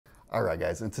Alright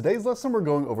guys, in today's lesson we're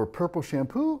going over purple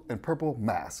shampoo and purple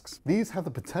masks. These have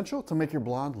the potential to make your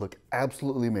blonde look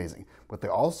absolutely amazing, but they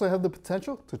also have the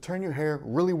potential to turn your hair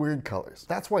really weird colors.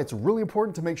 That's why it's really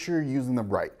important to make sure you're using them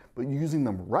right, but using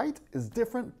them right is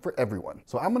different for everyone.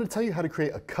 So I'm going to tell you how to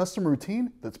create a custom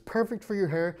routine that's perfect for your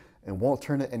hair and won't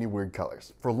turn it any weird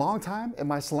colors. For a long time in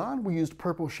my salon we used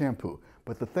purple shampoo,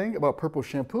 but the thing about purple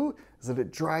shampoo is that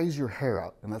it dries your hair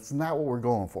out, and that's not what we're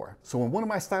going for. So when one of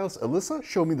my stylists, Alyssa,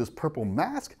 showed me this purple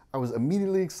mask, I was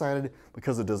immediately excited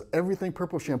because it does everything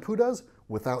purple shampoo does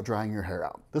without drying your hair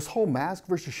out. This whole mask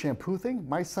versus shampoo thing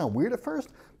might sound weird at first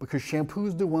because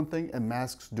shampoos do one thing and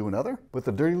masks do another, but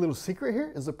the dirty little secret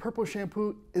here is that purple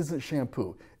shampoo isn't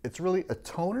shampoo. It's really a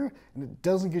toner and it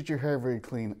doesn't get your hair very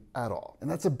clean at all. And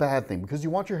that's a bad thing because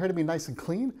you want your hair to be nice and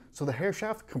clean so the hair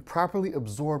shaft can properly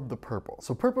absorb the purple.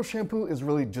 So purple shampoo is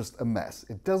really just a mess.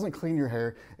 It doesn't clean your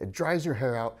hair, it dries your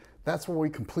hair out. That's why we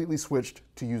completely switched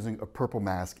to using a purple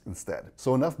mask instead.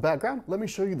 So enough background, let me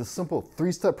show you the simple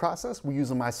 3-step process we use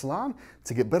in my salon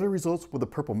to get better results with a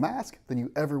purple mask than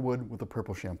you ever would with a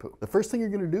purple shampoo. The first thing you're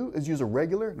gonna do is use a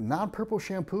regular non-purple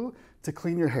shampoo to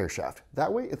clean your hair shaft.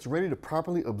 That way it's ready to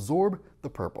properly absorb the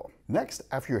purple. Next,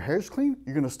 after your hair's clean,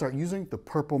 you're gonna start using the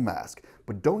purple mask.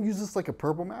 But don't use this like a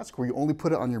purple mask where you only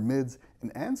put it on your mids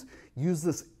and ends. Use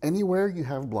this anywhere you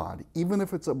have blonde, even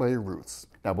if it's up by your roots.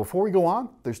 Now, before we go on,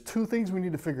 there's 2 things we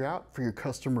need to figure out for your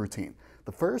custom routine.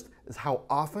 The first is how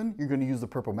often you're gonna use the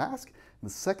purple mask. And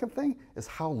the second thing is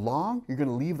how long you're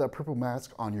gonna leave that purple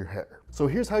mask on your hair. So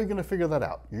here's how you're gonna figure that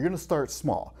out. You're gonna start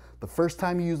small. The first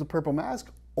time you use the purple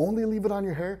mask, only leave it on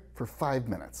your hair for 5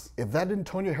 minutes. If that didn't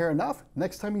tone your hair enough,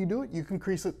 next time you do it, you can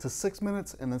increase it to 6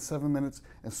 minutes and then 7 minutes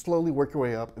and slowly work your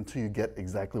way up until you get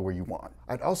exactly where you want.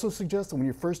 I'd also suggest that when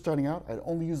you're first starting out, I'd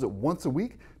only use it once a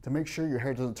week to make sure your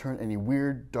hair doesn't turn any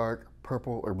weird, dark,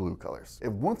 purple or blue colors.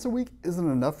 If once a week isn't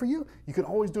enough for you, you can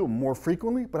always do it more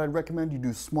frequently, but I'd recommend you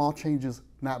do small changes,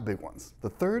 not big ones. The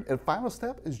third and final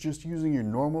step is just using your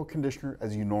normal conditioner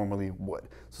as you normally would.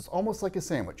 So it's almost like a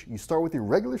sandwich. You start with your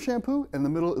regular shampoo, in the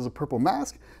middle is a purple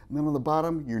mask, and then on the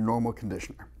bottom, your normal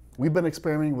conditioner. We've been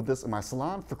experimenting with this in my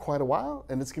salon for quite a while,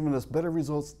 and it's given us better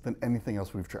results than anything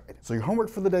else we've tried. So your homework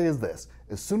for the day is this.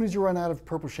 As soon as you run out of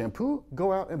purple shampoo,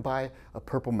 go out and buy a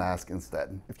purple mask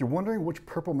instead. If you're wondering which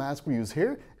purple mask we use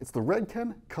here, it's the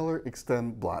Redken Color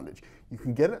Extend Blondage. You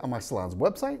can get it on my salon's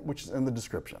website, which is in the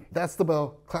description. That's the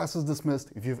bell. Class is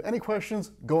dismissed. If you have any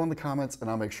questions, go in the comments and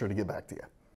I'll make sure to get back to you.